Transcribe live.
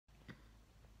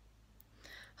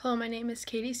Hello, my name is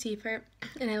Katie Seifert,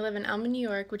 and I live in Elma, New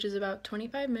York, which is about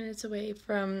 25 minutes away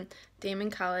from Daemen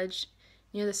College,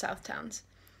 near the South Towns.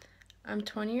 I'm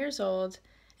 20 years old,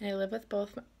 and I live with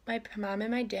both my mom and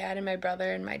my dad and my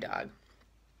brother and my dog.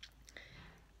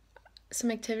 Some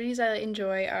activities I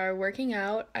enjoy are working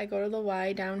out. I go to the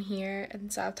Y down here in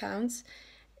South Towns,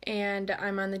 and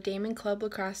I'm on the Daemen Club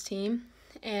lacrosse team,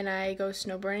 and I go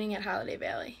snowboarding at Holiday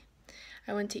Valley.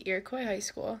 I went to Iroquois High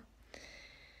School.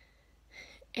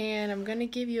 And I'm going to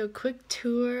give you a quick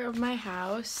tour of my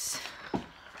house.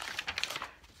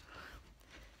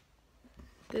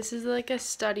 This is like a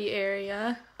study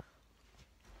area.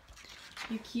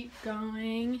 You keep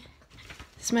going.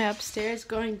 This is my upstairs,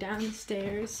 going down the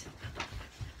stairs.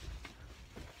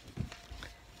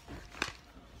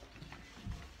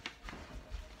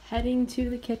 Heading to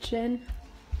the kitchen.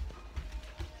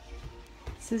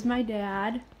 This is my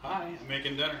dad. Hi, I'm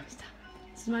making dinner.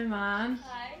 This is my mom.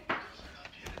 Hi.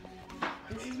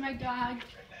 This is my dog,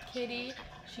 Kitty.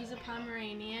 She's a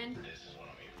Pomeranian.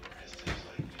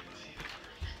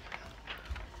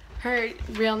 Her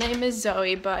real name is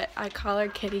Zoe, but I call her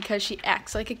Kitty because she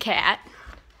acts like a cat.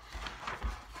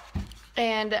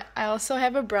 And I also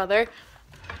have a brother.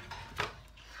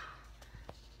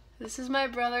 This is my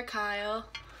brother, Kyle.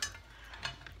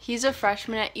 He's a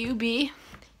freshman at UB.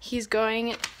 He's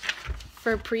going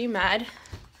for pre-med.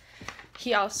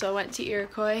 He also went to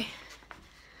Iroquois.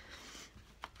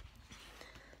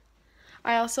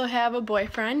 I also have a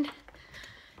boyfriend,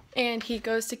 and he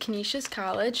goes to Canisius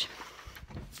College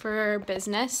for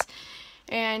business,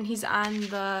 and he's on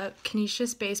the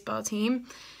Canisius baseball team, and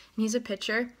he's a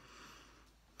pitcher.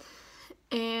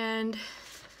 And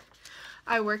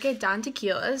I work at Don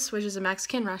Tequila's, which is a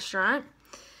Mexican restaurant,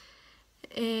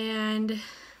 and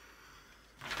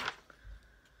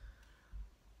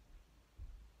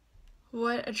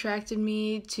what attracted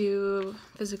me to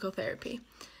physical therapy?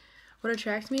 What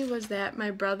attracted me was that my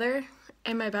brother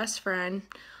and my best friend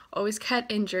always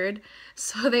got injured,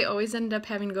 so they always ended up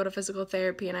having to go to physical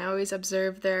therapy, and I always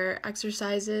observed their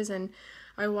exercises, and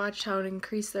I watched how it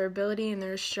increased their ability and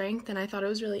their strength, and I thought it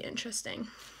was really interesting.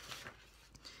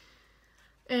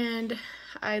 And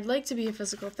I'd like to be a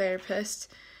physical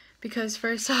therapist because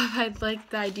first off, I'd like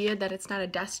the idea that it's not a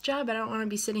desk job. I don't want to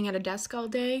be sitting at a desk all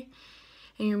day,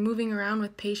 and you're moving around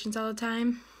with patients all the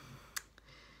time.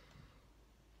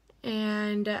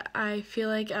 And I feel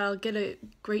like I'll get a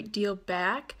great deal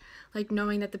back, like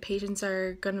knowing that the patients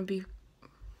are going to be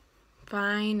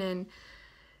fine and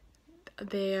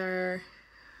they're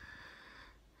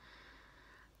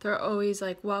always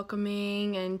like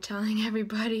welcoming and telling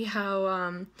everybody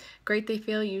how great they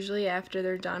feel usually after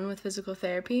they're done with physical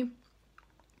therapy.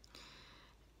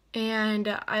 And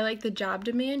I like the job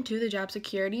demand too, the job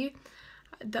security.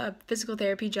 The physical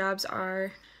therapy jobs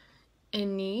are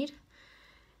in need.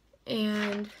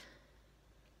 And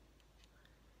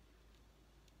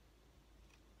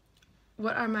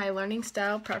what are my learning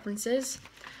style preferences?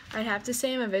 I'd have to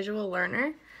say I'm a visual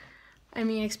learner. I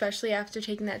mean, especially after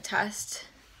taking that test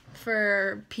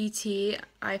for PT,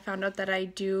 I found out that I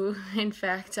do, in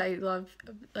fact, I love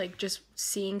like just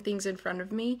seeing things in front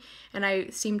of me, and I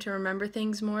seem to remember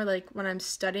things more, like when I'm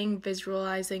studying,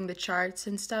 visualizing the charts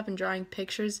and stuff and drawing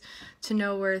pictures to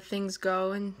know where things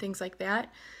go and things like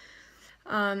that.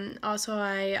 Also,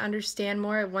 I understand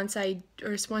more once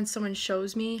someone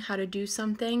shows me how to do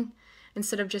something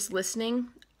instead of just listening.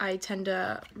 I tend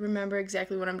to remember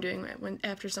exactly what I'm doing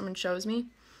after someone shows me.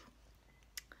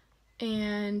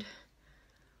 And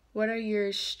what are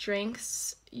your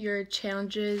strengths, your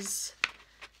challenges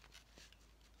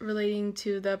relating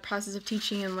to the process of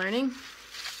teaching and learning?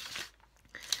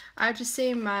 I would just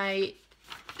say my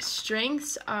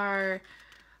strengths are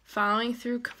following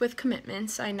through with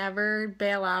commitments. I never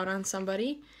bail out on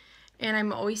somebody, and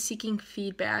I'm always seeking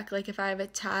feedback. Like if I have a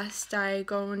test, I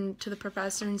go to the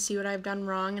professor and see what I've done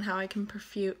wrong and how I can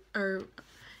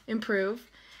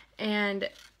improve, and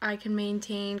I can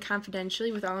maintain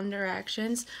confidentially with all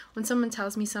interactions. When someone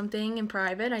tells me something in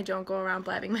private, I don't go around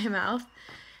blabbing my mouth.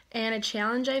 And a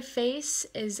challenge I face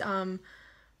is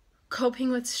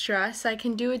coping with stress. I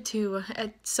can do it too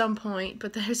at some point,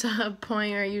 but there's a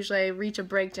point where usually I reach a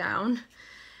breakdown.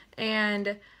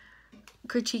 And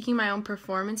critiquing my own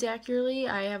performance accurately,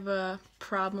 I have a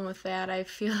problem with that. I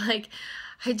feel like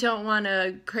I don't want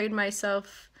to grade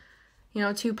myself,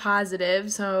 too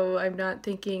positive, so I'm not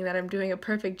thinking that I'm doing a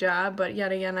perfect job, but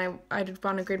yet again, I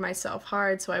want to grade myself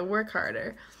hard, so I work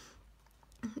harder.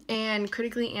 And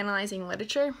critically analyzing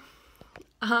literature.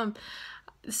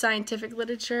 Scientific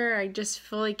literature, I just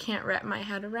fully can't wrap my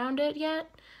head around it yet.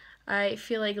 I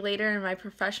feel like later in my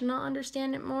profession I'll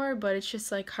understand it more, but it's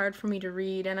just like hard for me to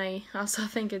read, and I also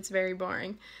think it's very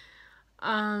boring.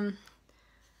 Um,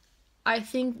 I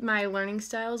think my learning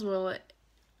styles will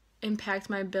impact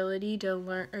my ability to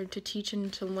learn or to teach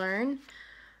and to learn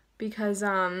because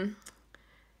or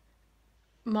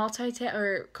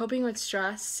coping with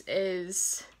stress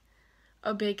is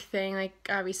a big thing. Like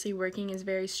obviously working is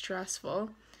very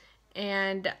stressful,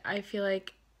 and I feel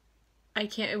like I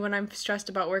can't, when I'm stressed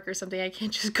about work or something, I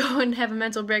can't just go and have a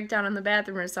mental breakdown in the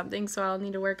bathroom or something, so I'll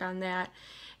need to work on that.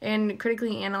 And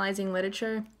critically analyzing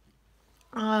literature,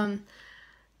 um,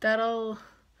 that'll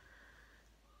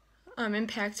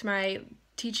impact my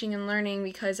teaching and learning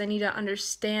because I need to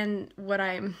understand what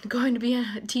I'm going to be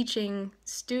teaching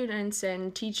students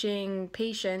and teaching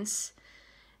patients.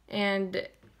 And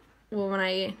well, when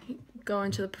I go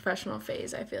into the professional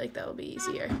phase, I feel like that'll be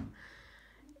easier.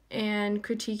 And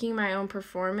critiquing my own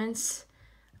performance,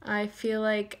 I feel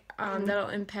like that'll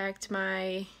impact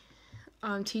my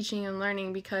teaching and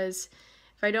learning because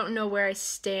if I don't know where I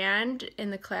stand in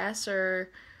the class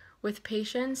or with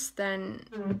patients,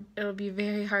 then it'll be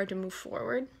very hard to move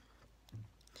forward.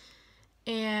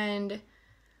 And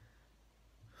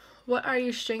what are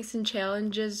your strengths and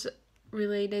challenges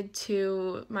related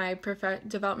to my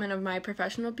development of my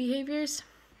professional behaviors?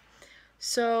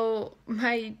 So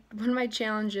one of my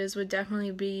challenges would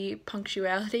definitely be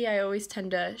punctuality. I always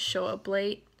tend to show up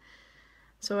late,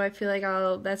 so I feel like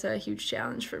that's a huge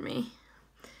challenge for me.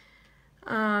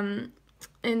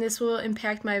 And this will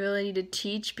impact my ability to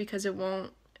teach because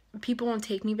people won't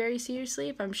take me very seriously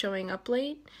if I'm showing up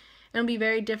late. And it'll be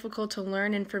very difficult to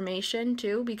learn information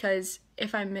too because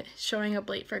if I'm showing up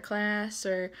late for class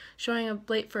or showing up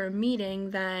late for a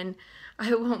meeting, then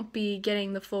I won't be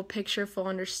getting the full picture, full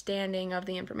understanding of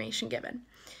the information given.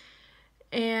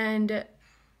 And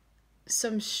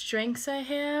some strengths I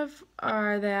have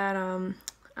are that I'm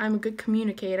a good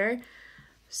communicator,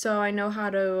 so I know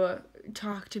how to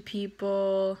talk to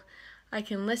people, I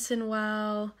can listen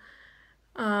well,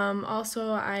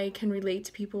 also I can relate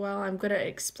to people well, I'm good at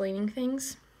explaining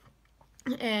things,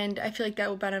 and I feel like that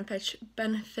will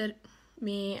benefit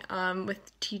me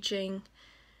with teaching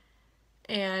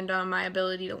and my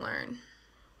ability to learn.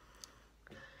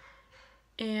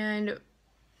 And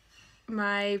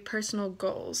my personal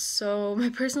goals. So my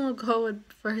personal goal would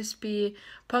first be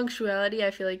punctuality.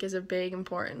 I feel like is a big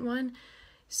important one.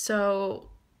 So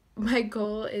my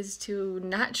goal is to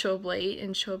not show up late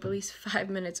and show up at least 5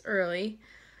 minutes early.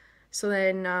 So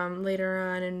then later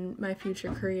on in my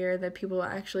future career that people will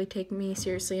actually take me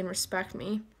seriously and respect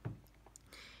me.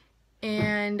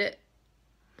 And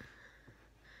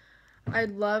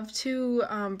I'd love to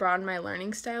broaden my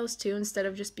learning styles too. Instead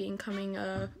of just becoming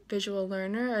a visual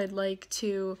learner, I'd like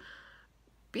to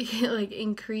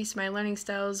increase my learning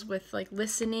styles with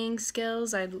listening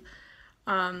skills. And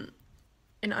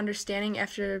understanding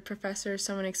after a professor or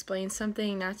someone explains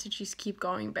something, not to just keep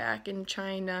going back and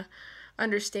trying to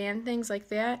understand things like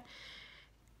that.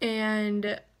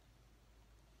 And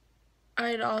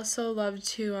I'd also love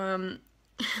to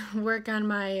work on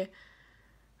my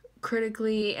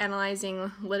critically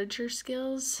analyzing literature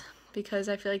skills because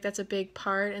I feel like that's a big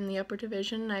part in the upper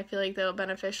division. I feel like that'll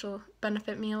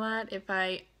benefit me a lot if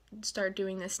I start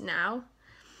doing this now.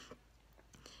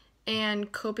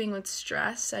 And coping with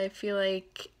stress, I feel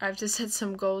like I've just set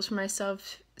some goals for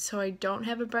myself so I don't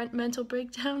have a mental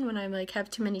breakdown when I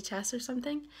have too many tests or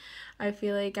something. I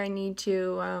feel like I need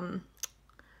to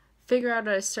figure out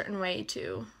a certain way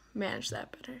to manage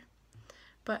that better.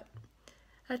 But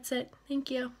that's it.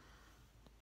 Thank you.